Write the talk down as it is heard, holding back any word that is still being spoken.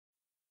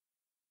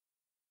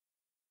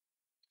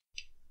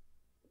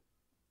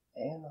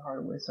And the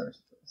hardware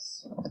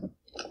surface. Almost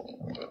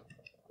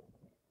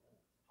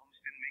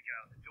didn't make it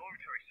out of the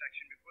dormitory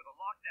section before the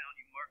lockdown,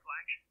 you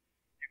murklack.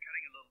 You're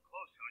cutting a little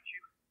close, aren't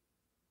you?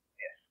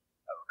 Yes,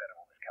 a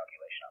regrettable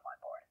miscalculation on my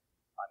part.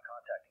 I'm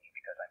contacting you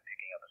because I'm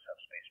picking up a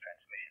subspace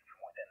transmission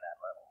from within that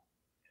level.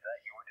 Is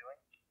that your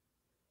doing?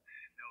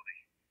 No,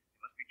 they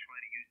must be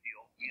trying to use the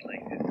old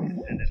relay system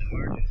to send an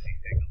emergency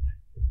signal.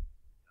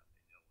 Now they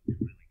know what's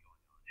really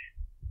going on.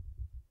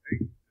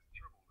 Hey, this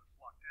turbo is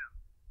locked down.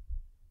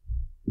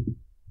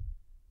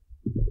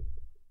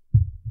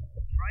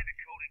 Try the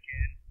code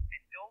again,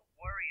 and don't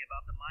worry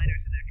about the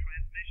miners and their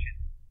transmission.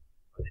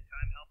 By the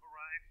time help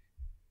arrives,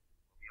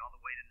 we'll be all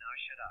the way to Nar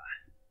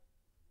Shaddaa.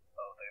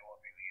 Oh, they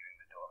won't be leaving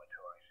the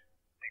dormitories.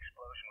 The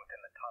explosion within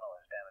the tunnel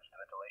has damaged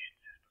the ventilation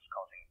systems,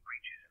 causing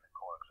breaches in the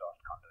core exhaust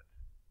conduits.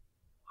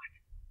 What?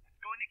 That's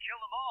going to kill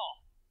them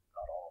all!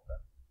 Not all of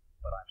them,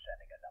 but I'm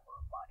sending a number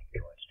of mining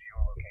droids to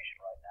your location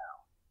right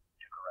now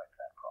to correct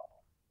that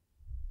problem.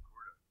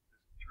 Gorda,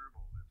 this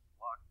turbo is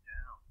locked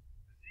down.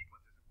 The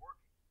sequence isn't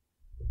working.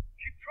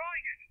 Keep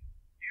trying it!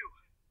 You!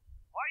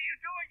 Why are you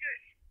doing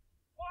this?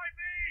 Why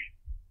me?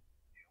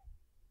 You.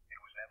 It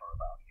was never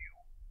about you.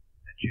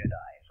 The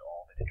Jedi is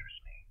all that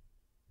interests me.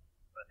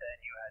 But then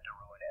you had to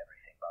ruin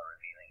everything by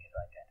revealing his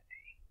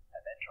identity,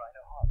 and then trying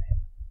to harm him.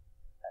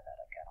 And that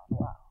I cannot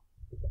allow.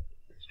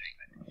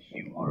 Statement.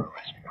 You are a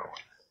risk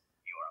droid.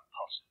 You are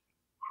impulsive,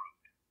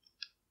 crude.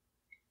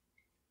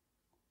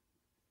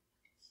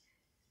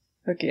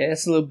 Okay,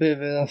 that's a little bit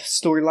of a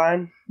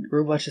storyline.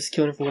 Robot's just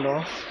killing everyone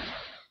off.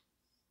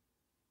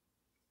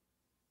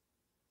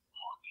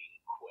 Hawking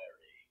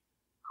query.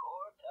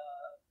 Corta,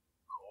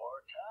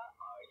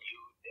 are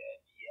you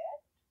dead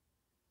yet?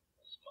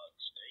 Smug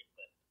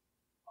statement.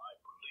 I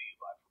believe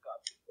I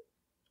forgot to.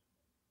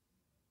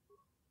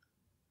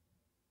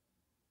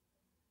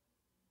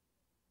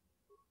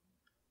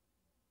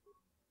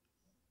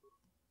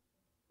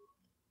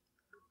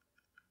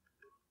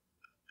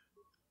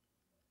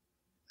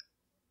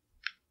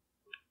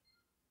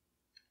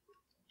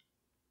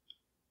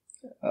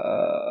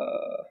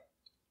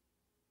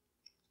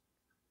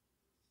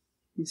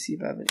 Let me see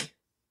if I have any.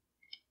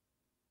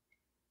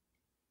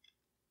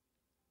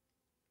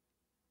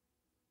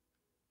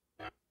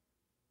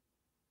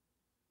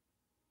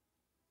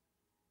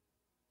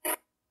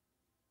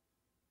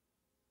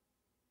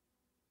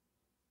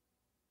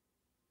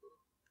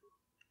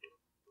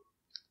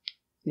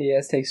 Yeah,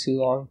 this takes too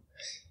long.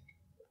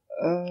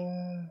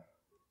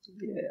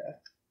 Yeah.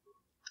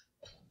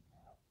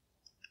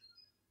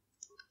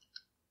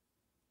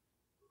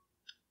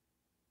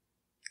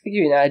 I'll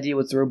give you an idea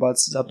what the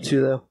robot's up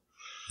to, though.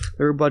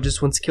 The robot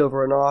just wants to kill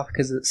everyone off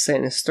because it's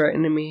saying it's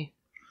threatening me.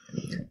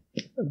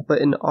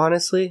 But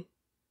honestly,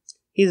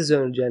 he has his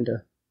own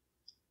agenda.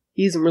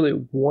 He doesn't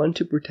really want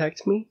to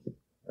protect me.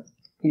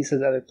 He just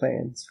has other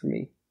plans for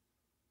me.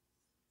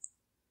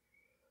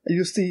 And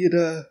you'll see it,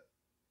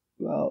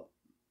 about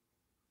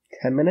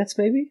 10 minutes,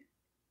 maybe?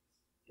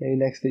 Maybe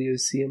next video to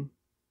see him.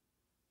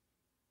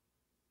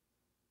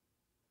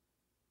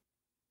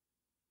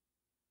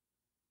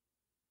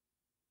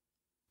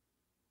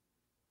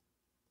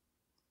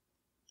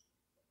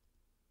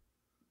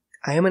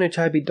 I am going to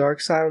try to be dark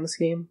side on this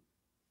game.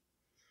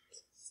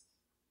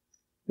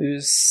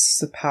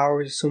 The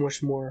power is so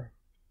much more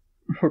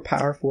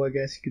powerful, I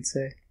guess you could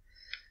say.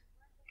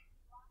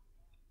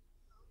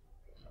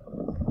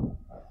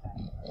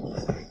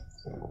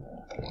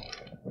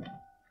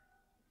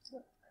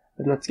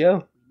 Then let's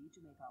go. We need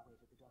to make our way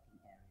to the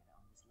docking area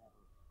on this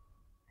level.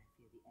 I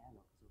fear the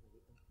airlock is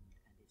already opened,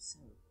 and if so,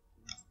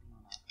 we must be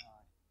on our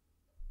guard.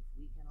 If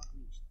we cannot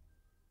reach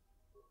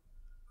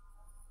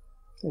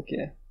them.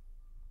 Okay.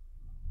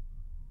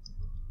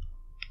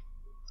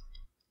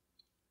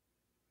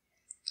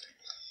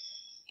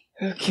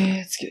 Okay,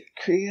 let's get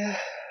Kriya.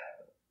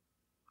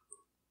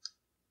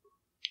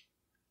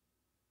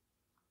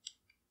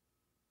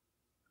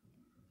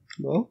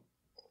 Well.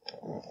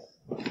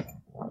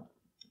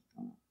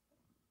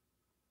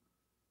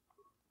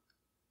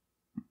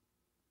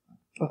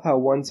 I love how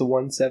one's a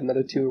 1-7, the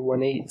other two are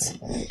 1-8s.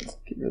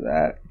 Get rid of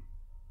that.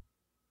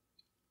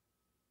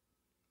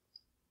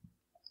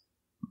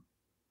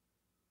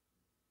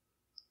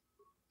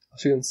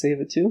 So you gonna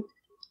save it too?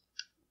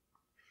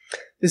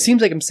 It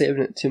seems like I'm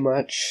saving it too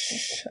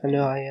much. I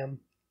know I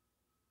am.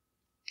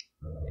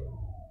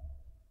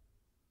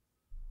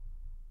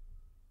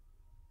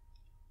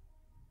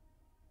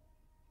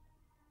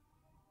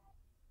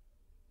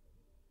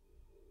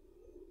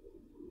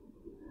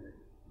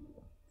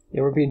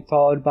 Yeah, we're being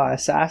followed by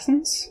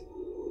assassins?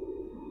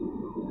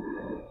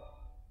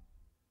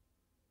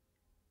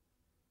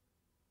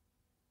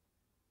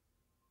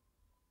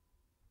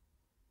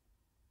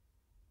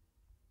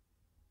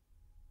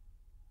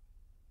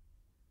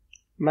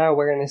 My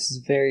awareness is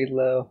very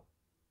low,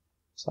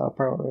 so I'll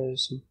probably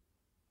lose some.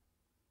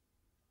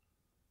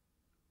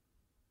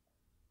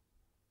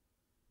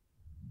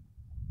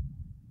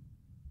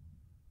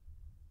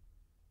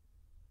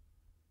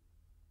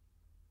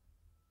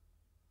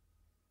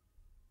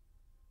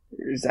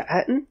 There's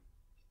Atten.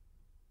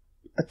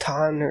 a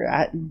Ton or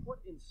Atten. What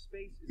in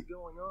space is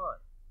going on?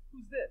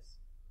 Who's this?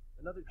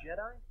 Another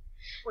Jedi?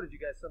 What, did you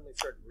guys suddenly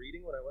start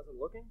reading when I wasn't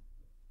looking?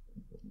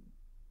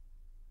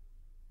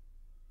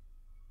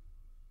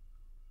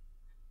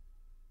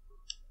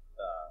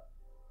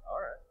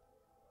 Alright.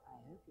 I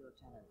hope you're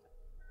talented.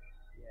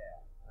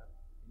 Yeah. And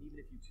even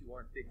if you two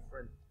aren't big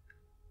friends,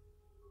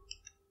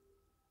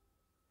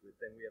 good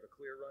thing we have a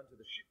clear run to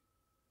the ship.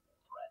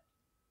 Threat.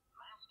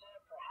 Master,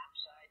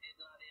 perhaps I did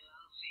not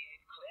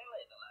enunciate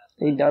clearly the last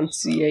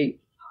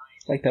Enunciate.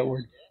 Like that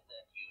word. said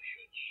that you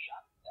should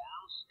shut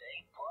down,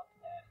 stay put,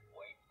 and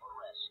wait for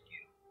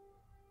rescue.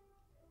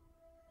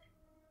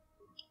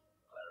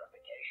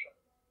 Clarification.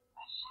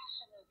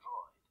 Assassin and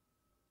droid.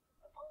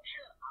 A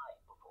function I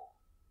perform.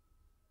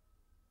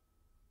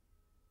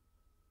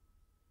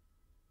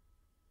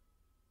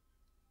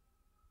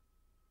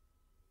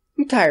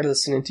 I'm tired of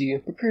listening to you.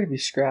 Prepare to be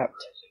scrapped.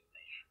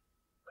 Resignation.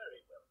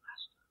 Very well,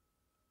 Master.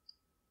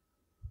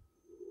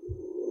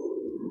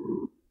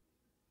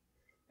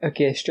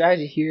 Okay,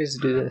 strategy here is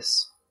to do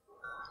this.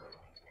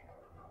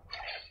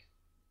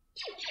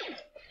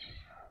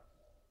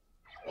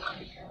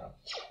 Time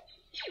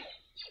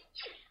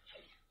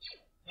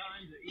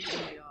to even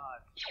the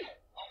odds.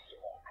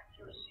 Optimal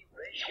accuracy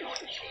ratio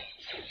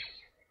achieved.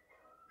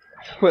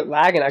 Quit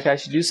lagging, like I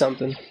should do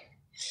something.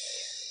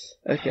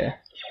 Okay.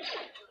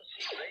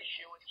 Accuracy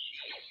ratio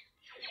achieved.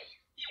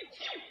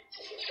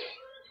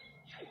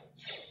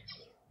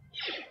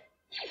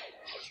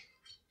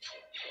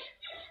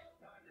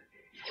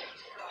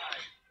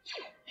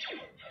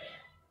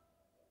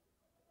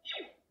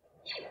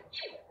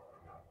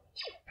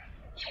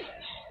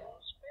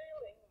 Who's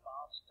failing,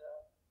 Master?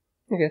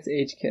 I think that's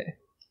HK.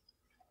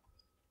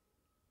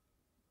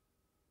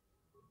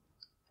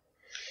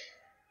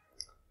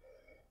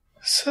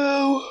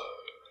 So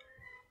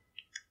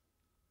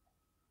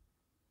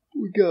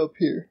we go up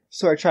here.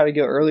 So I try to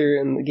go earlier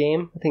in the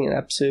game. I think in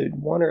episode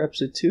 1 or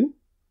episode 2.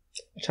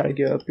 I try to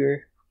go up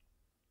here.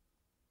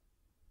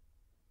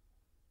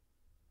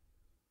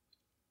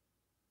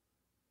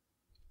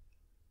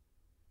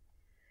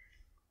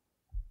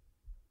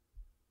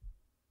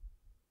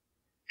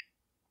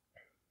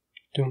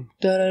 Doom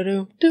da da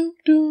doom doom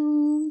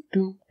doom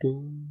doom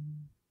doom.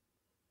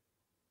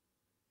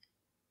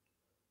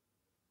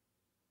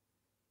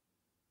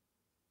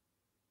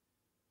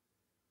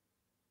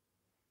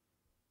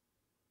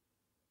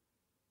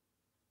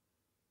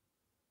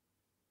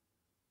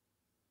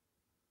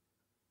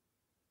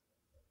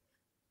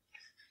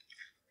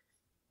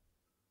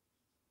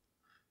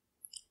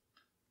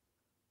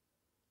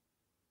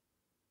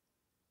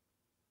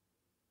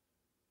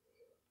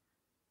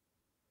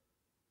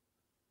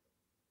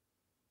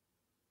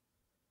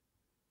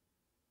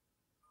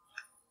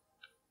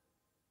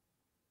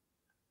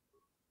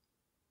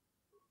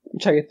 I'm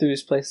trying to get through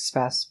this place as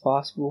fast as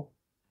possible.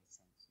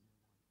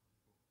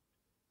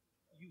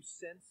 I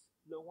sense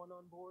no one on board. You sense no one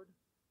on board?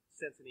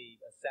 Sense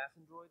any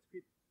assassin droids?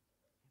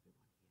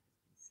 Everyone here has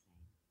been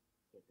slain,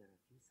 yet there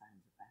are few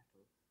signs of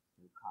battle.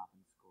 No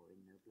carbon scoring,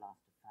 no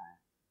blast of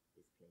fire.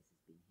 This place has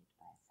been hit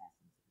by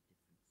assassins of a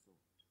different sort.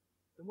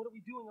 Then what are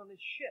we doing on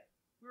this ship?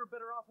 We were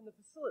better off in the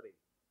facility.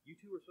 You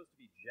two are supposed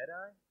to be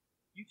Jedi?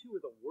 You two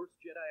are the worst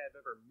Jedi I've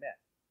ever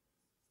met.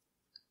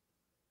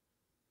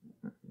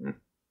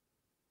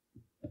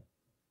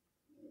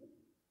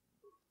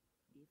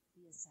 If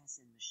the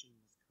assassin machine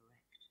was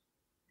correct,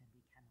 then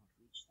we cannot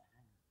reach the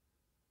hangar.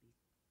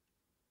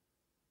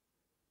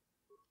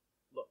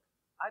 Look,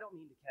 I don't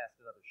mean to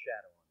cast another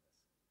shadow on this,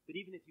 but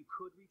even if you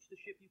could reach the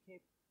ship you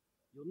can't,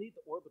 you'll need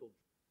the orbital.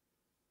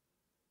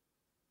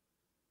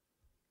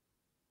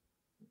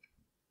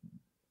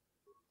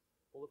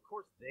 Well, of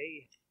course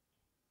they...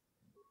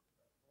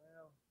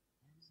 Well...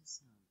 That is a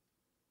sound.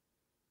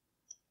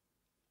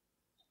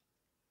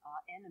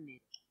 Our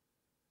enemy...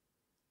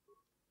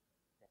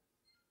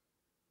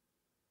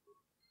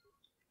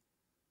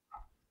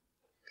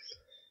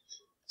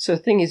 So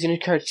the thing is, you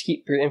need to try to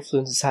keep your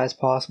influence as high as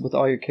possible with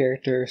all your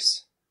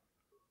characters.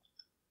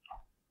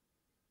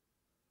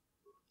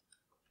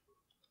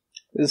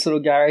 This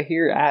little guy right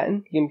here,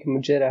 Atten, you can become a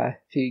Jedi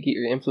if you get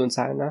your influence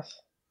high enough.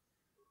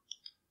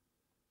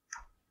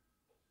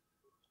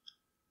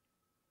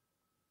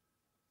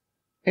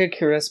 I get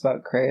curious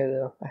about Kreia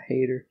though. I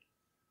hate her.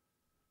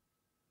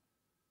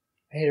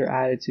 I hate her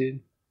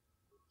attitude.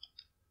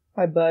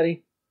 Hi,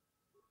 buddy.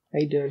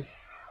 How you doing?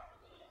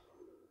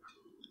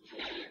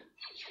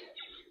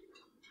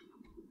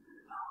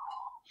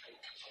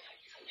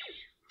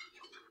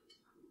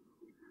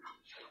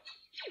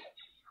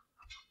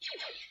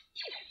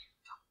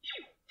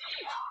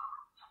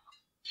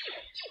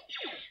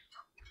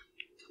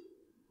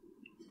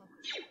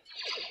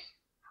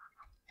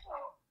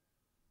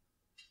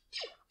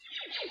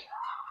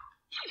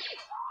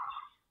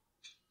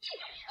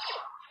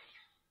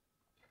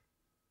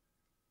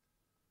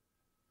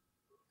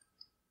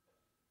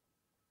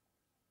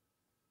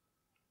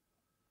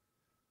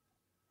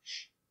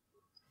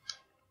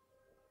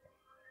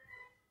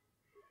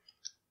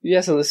 You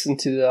have to listen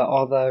to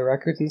all the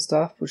records and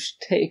stuff, which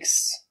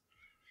takes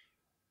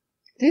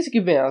Takes a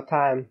good bit of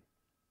time.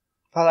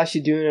 If I was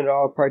actually doing it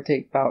all, it'd probably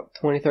take about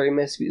 20-30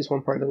 minutes to beat this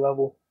one part of the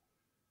level.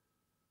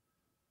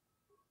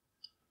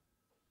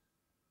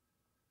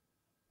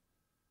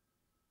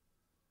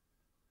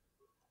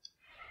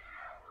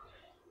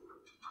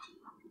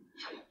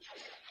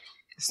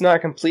 It's not a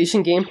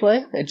completion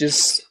gameplay, it's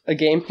just a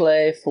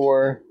gameplay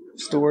for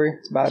story.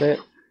 That's about it.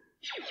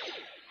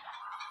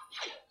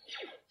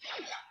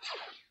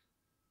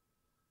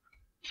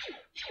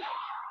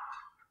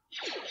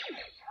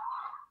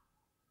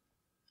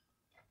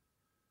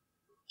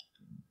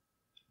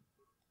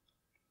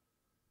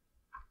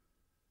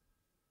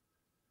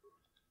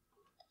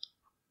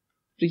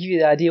 To give you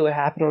the idea what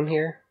happened on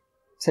here,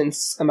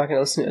 since I'm not going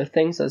to listen to the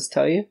things, I'll just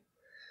tell you.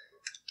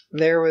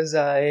 There was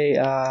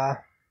there's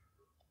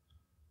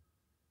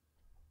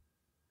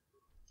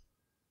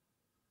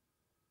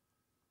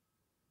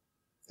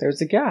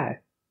a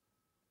guy.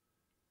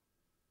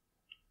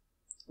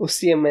 We'll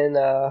see him in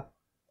a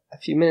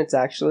few minutes,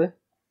 actually.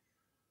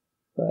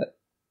 But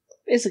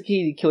basically,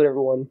 he killed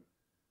everyone.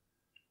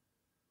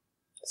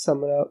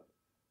 Sum it up.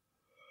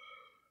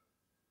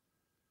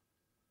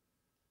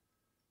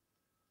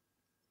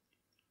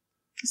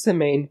 It's the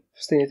main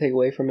thing to take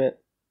away from it.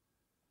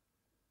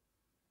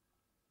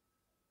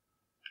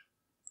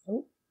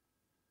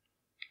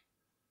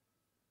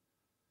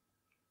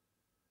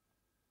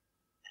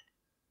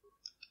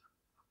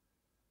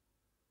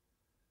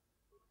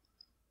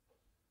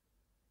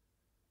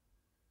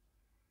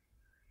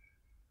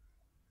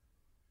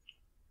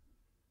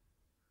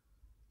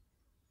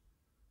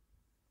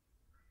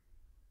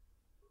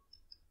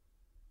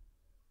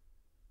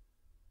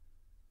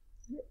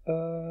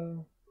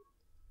 Oh.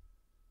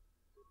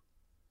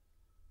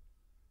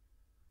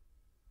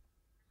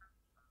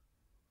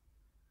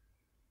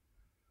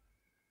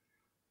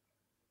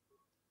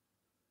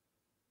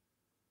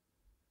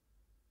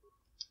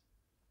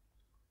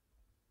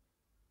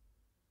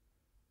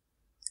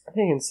 I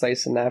think I can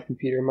slice a nav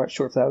computer. I'm not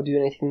sure if that would do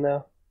anything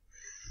though.